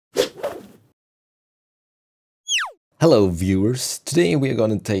Hello viewers, today we are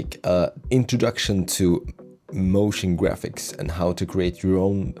going to take an introduction to motion graphics and how to create your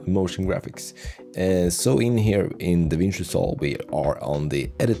own motion graphics. So in here in DaVinci Solve we are on the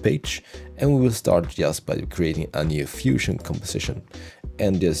edit page and we will start just by creating a new fusion composition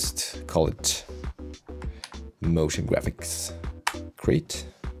and just call it motion graphics create,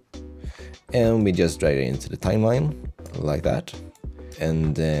 and we just drag it into the timeline like that.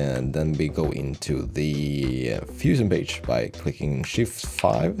 And then we go into the Fusion page by clicking Shift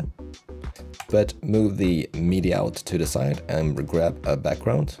 5, but move the media out to the side and grab a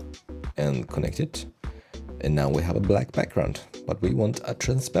background and connect it. And now we have a black background, but we want a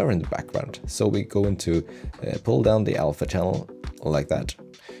transparent background. So we go into pull down the alpha channel like that,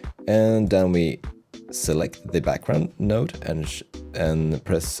 and then we select the background node and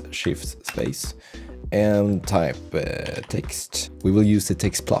press Shift space. And type text. We will use the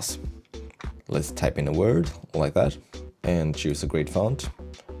text plus. Let's type in a word like that and choose a great font.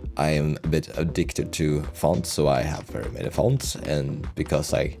 I am a bit addicted to fonts, so I have very many fonts, and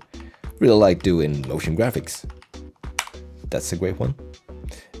because I really like doing motion graphics, that's a great one.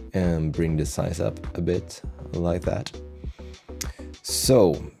 And bring the size up a bit like that.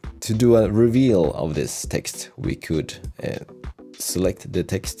 So to do a reveal of this text, we could select the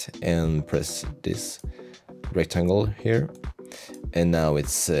text and press this rectangle here, and now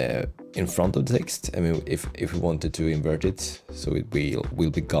it's in front of the text. I mean, if we wanted to invert it so it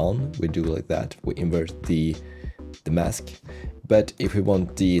will be gone, we do like that, we invert the mask. But if we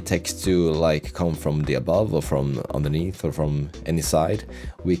want the text to like come from the above or from underneath or from any side,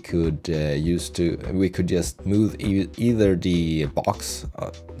 we could just move either the box,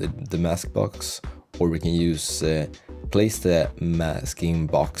 the mask box, or we can use place the masking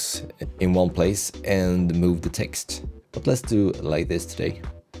box in one place and move the text. But let's do like this today.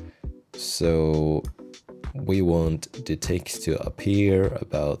 So we want the text to appear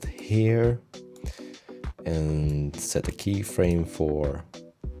about here and set a keyframe for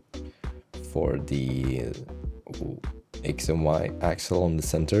the X and Y axle on the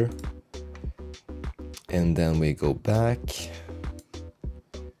center. And then we go back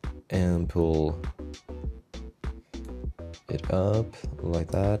and pull it up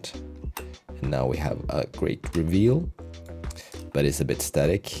like that, and now we have a great reveal, but it's a bit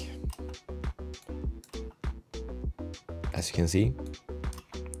static, as you can see.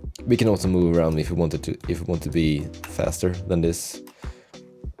 We can also move around if we want to be faster than this.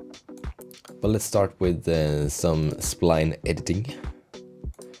 But let's start with some spline editing,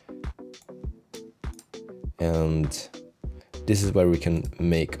 and this is where we can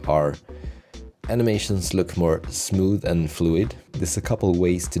make our animations look more smooth and fluid. There's a couple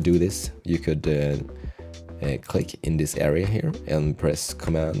ways to do this. You could click in this area here and press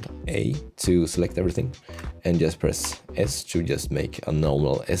Command A to select everything, and just press S to just make a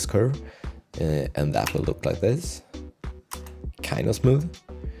normal S curve, and that will look like this, kind of smooth.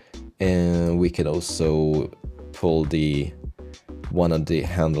 And we can also pull one of the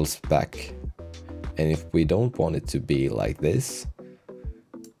handles back, and if we don't want it to be like this,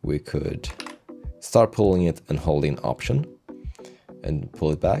 we could start pulling it and holding Option and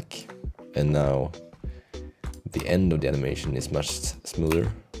pull it back, and now the end of the animation is much smoother.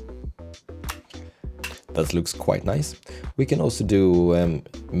 That looks quite nice. We can also do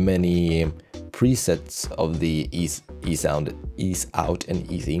many presets of the ease out and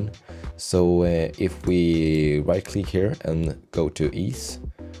ease in. So if we right click here and go to ease,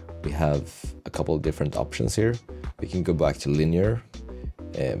 we have a couple of different options here. We can go back to linear,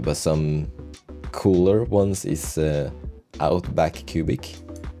 but some cooler ones is out back cubic,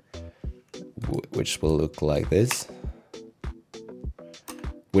 which will look like this,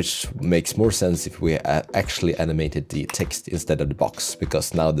 which makes more sense if we actually animated the text instead of the box,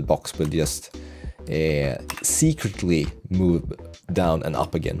 because now the box will just secretly move down and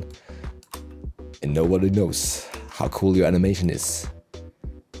up again, and nobody knows how cool your animation is.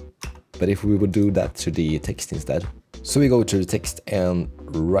 But if we would do that to the text instead, so we go to the text and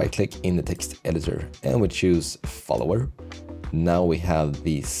right click in the text editor and we choose follower. Now we have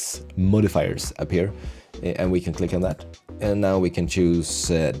these modifiers appear, and we can click on that, and now we can choose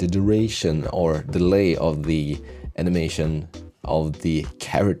the duration or delay of the animation of the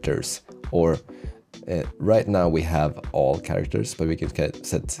characters, or right now we have all characters, but we can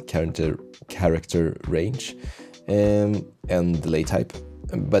set character range and delay type,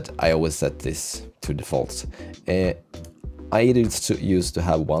 but I always set this to default. I used to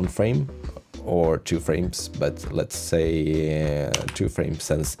have 1 frame or 2 frames, but let's say 2 frames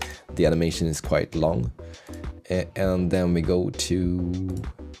since the animation is quite long. And then we go to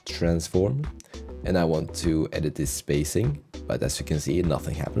transform and I want to edit this spacing, but as you can see,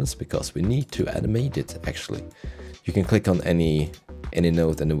 nothing happens because we need to animate it actually. You can click on any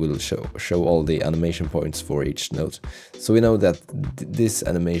node and it will show all the animation points for each node. So we know that this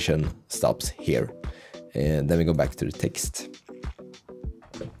animation stops here. And then we go back to the text.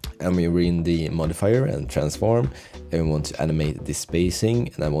 And we read the modifier and transform, and we want to animate the spacing,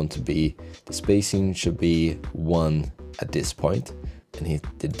 and I want to be, the spacing should be 1 at this point, and hit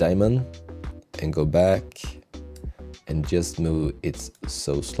the diamond and go back and just move it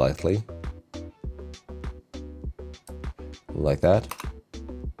so slightly like that.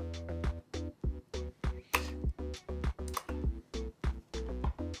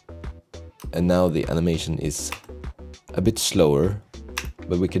 And now the animation is a bit slower,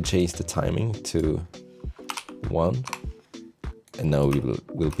 but we can change the timing to 1, and now we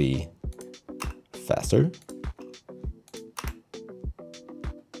will be faster.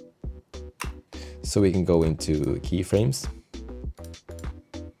 So we can go into keyframes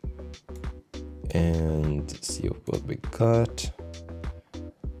and see what we got.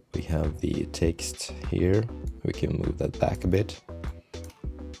 We have the text here, we can move that back a bit.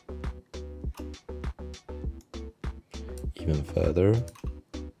 Even further,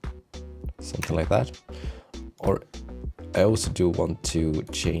 something like that. Or I also do want to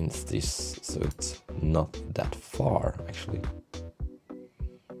change this so it's not that far actually,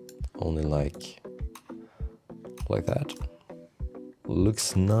 only like that.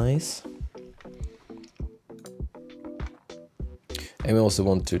 Looks nice. And we also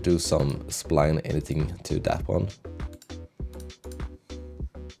want to do some spline editing to that one.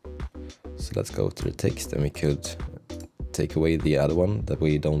 So let's go to the text, and we could take away the other one that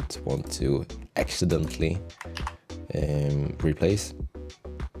we don't want to accidentally replace,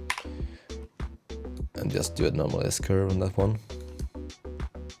 and just do a normal S-curve on that one.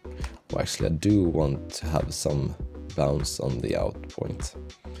 Well, actually I do want to have some bounce on the out point,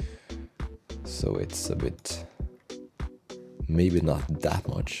 so it's a bit, maybe not that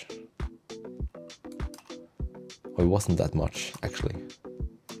much. Well, it wasn't that much actually.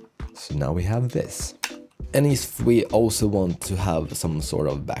 So now we have this. And if we also want to have some sort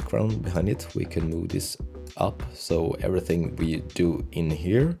of background behind it, we can move this up, so everything we do in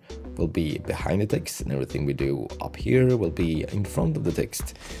here will be behind the text, and everything we do up here will be in front of the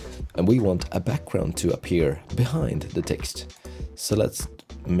text. And we want a background to appear behind the text. So let's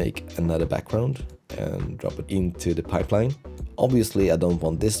make another background and drop it into the pipeline. Obviously I don't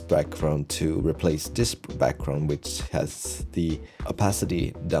want this background to replace this background, which has the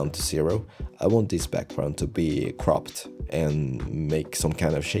opacity down to 0. I want this background to be cropped and make some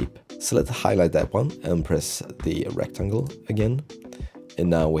kind of shape. So let's highlight that one and press the rectangle again. And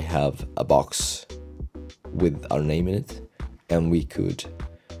now we have a box with our name in it, and we could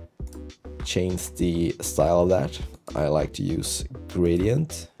change the style of that. I like to use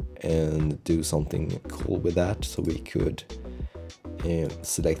gradient and do something cool with that, so we could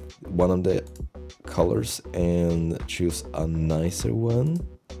select one of the colors and choose a nicer one,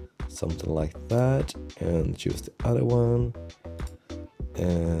 something like that, and choose the other one,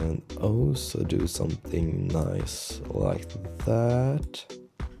 and also do something nice like that.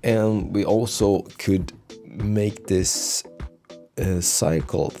 And we also could make this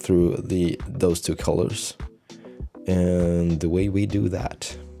cycle through those two colors, and the way we do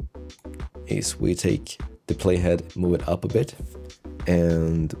that is we take the playhead, move it up a bit,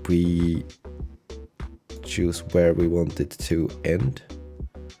 and we choose where we want it to end.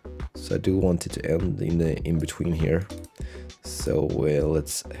 So I do want it to end in the in between here. So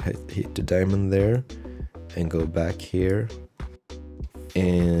let's hit the diamond there and go back here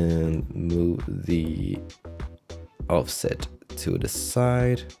and move the offset to the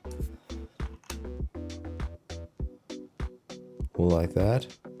side like that.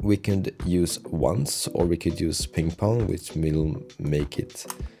 We could use once, or we could use ping pong, which will make it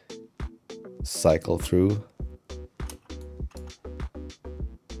cycle through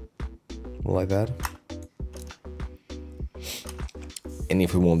like that. And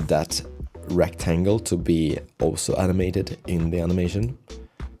if we want that rectangle to be also animated in the animation,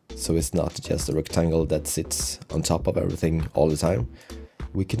 so it's not just a rectangle that sits on top of everything all the time,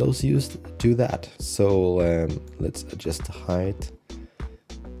 we can also do that. So let's adjust the height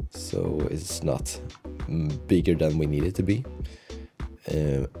so it's not bigger than we need it to be,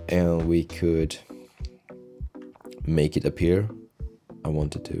 and we could make it appear. I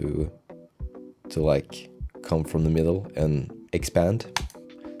want it to like come from the middle and expand.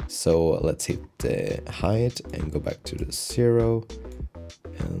 So let's hit the height and go back to the 0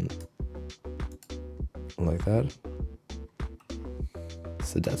 and like that.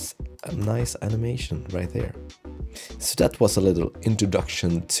 So that's a nice animation right there. So that was a little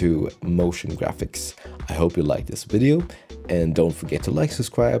introduction to motion graphics. I hope you liked this video, and don't forget to like,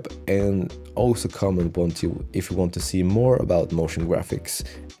 subscribe, and also comment if you want to see more about motion graphics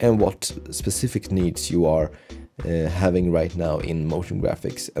and what specific needs you are having right now in motion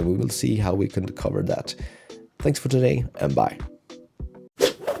graphics, and we will see how we can cover that. Thanks for today, and bye.